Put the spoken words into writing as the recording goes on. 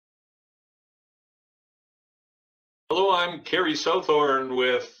Hello, I'm Kerry Southorn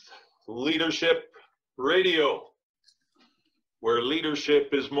with Leadership Radio, where leadership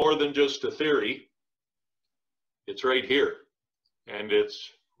is more than just a theory. It's right here, and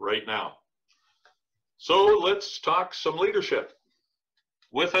it's right now. So let's talk some leadership.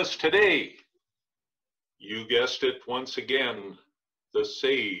 With us today, you guessed it once again, the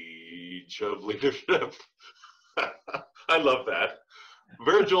sage of leadership. I love that.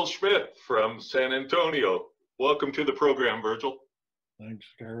 Virgil Schmidt from San Antonio. Welcome to the program, Virgil. Thanks,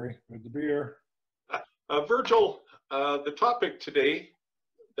 Kerry. Good to be here. Virgil, the topic today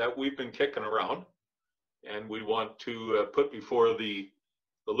that we've been kicking around and we want to put before the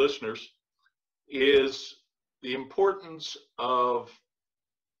listeners is the importance of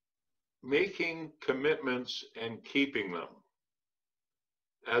making commitments and keeping them,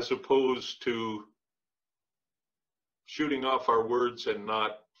 as opposed to shooting off our words and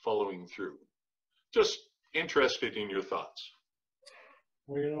not following through. Just interested in your thoughts.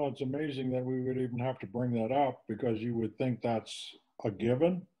 Well, you know, it's amazing that we would even have to bring that up because you would think that's a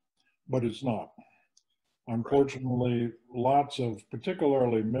given, but it's not. Unfortunately, lots of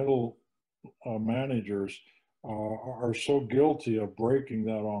particularly middle managers are so guilty of breaking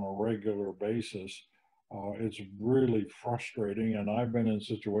that on a regular basis. It's really frustrating, and I've been in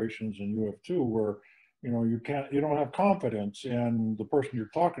situations, and you have too, where you don't have confidence in the person you're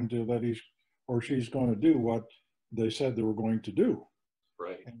talking to that he's or she's going to do what they said they were going to do.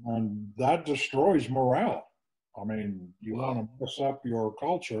 Right. And that destroys morale. I mean, you want to mess up your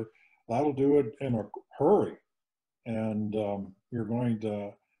culture, that'll do it in a hurry. And you're going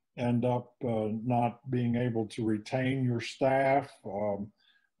to end up not being able to retain your staff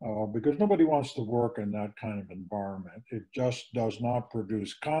because nobody wants to work in that kind of environment. It just does not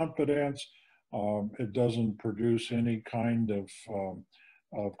produce confidence. It doesn't produce any kind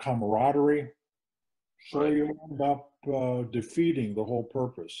of camaraderie. So you end up defeating the whole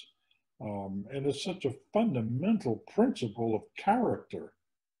purpose. And it's such a fundamental principle of character.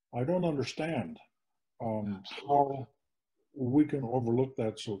 I don't understand how we can overlook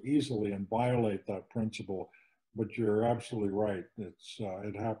that so easily and violate that principle. But you're absolutely right.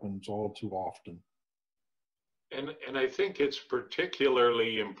 It happens all too often. And I think it's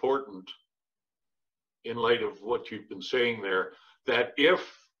particularly important in light of what you've been saying there, that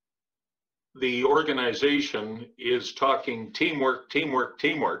if the organization is talking teamwork, teamwork,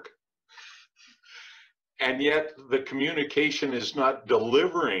 teamwork, and yet the communication is not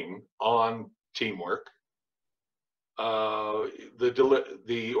delivering on teamwork,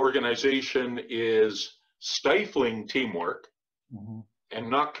 the organization is stifling teamwork and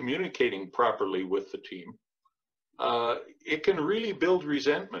not communicating properly with the team, it can really build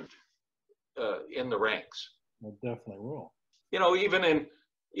resentment in the ranks. It definitely will. You know,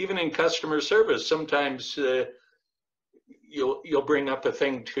 even in customer service, sometimes you'll bring up a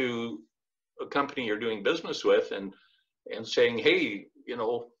thing to a company you're doing business with and saying, hey, you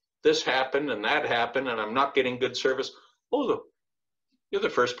know, this happened and that happened and I'm not getting good service. Oh, you're the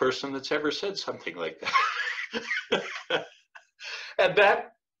first person that's ever said something like that. And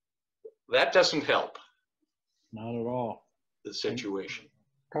that doesn't help. Not at all. The situation.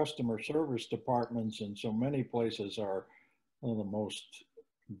 Customer service departments in so many places are one of the most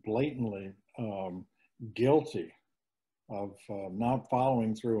blatantly guilty of not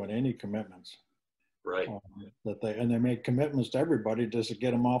following through on any commitments. Right. They make commitments to everybody just to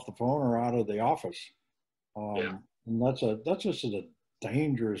get them off the phone or out of the office. And that's just a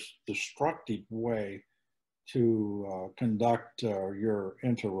dangerous, destructive way to conduct your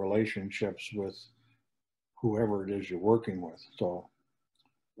interrelationships with whoever it is you're working with. So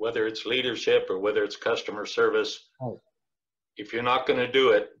whether it's leadership or whether it's customer service, if you're not going to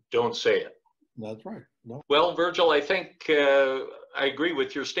do it, don't say it. That's right. No. Well, Virgil, I think I agree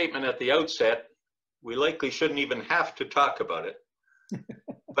with your statement at the outset. We likely shouldn't even have to talk about it.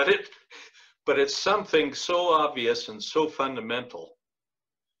 but it's something so obvious and so fundamental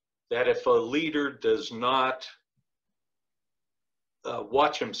that if a leader does not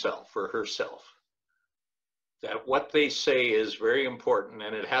watch himself or herself, that what they say is very important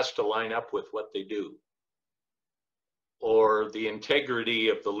and it has to line up with what they do, or the integrity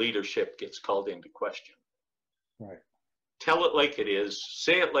of the leadership gets called into question. Right. Tell it like it is,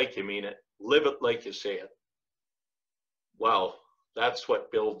 say it like you mean it, live it like you say it. Wow, that's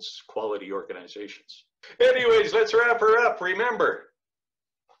what builds quality organizations. Anyways, let's wrap her up. Remember,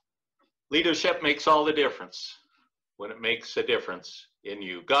 leadership makes all the difference when it makes a difference in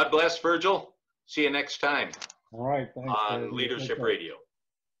you. God bless, Virgil. See you next time all right, thanks, on Leadership Radio.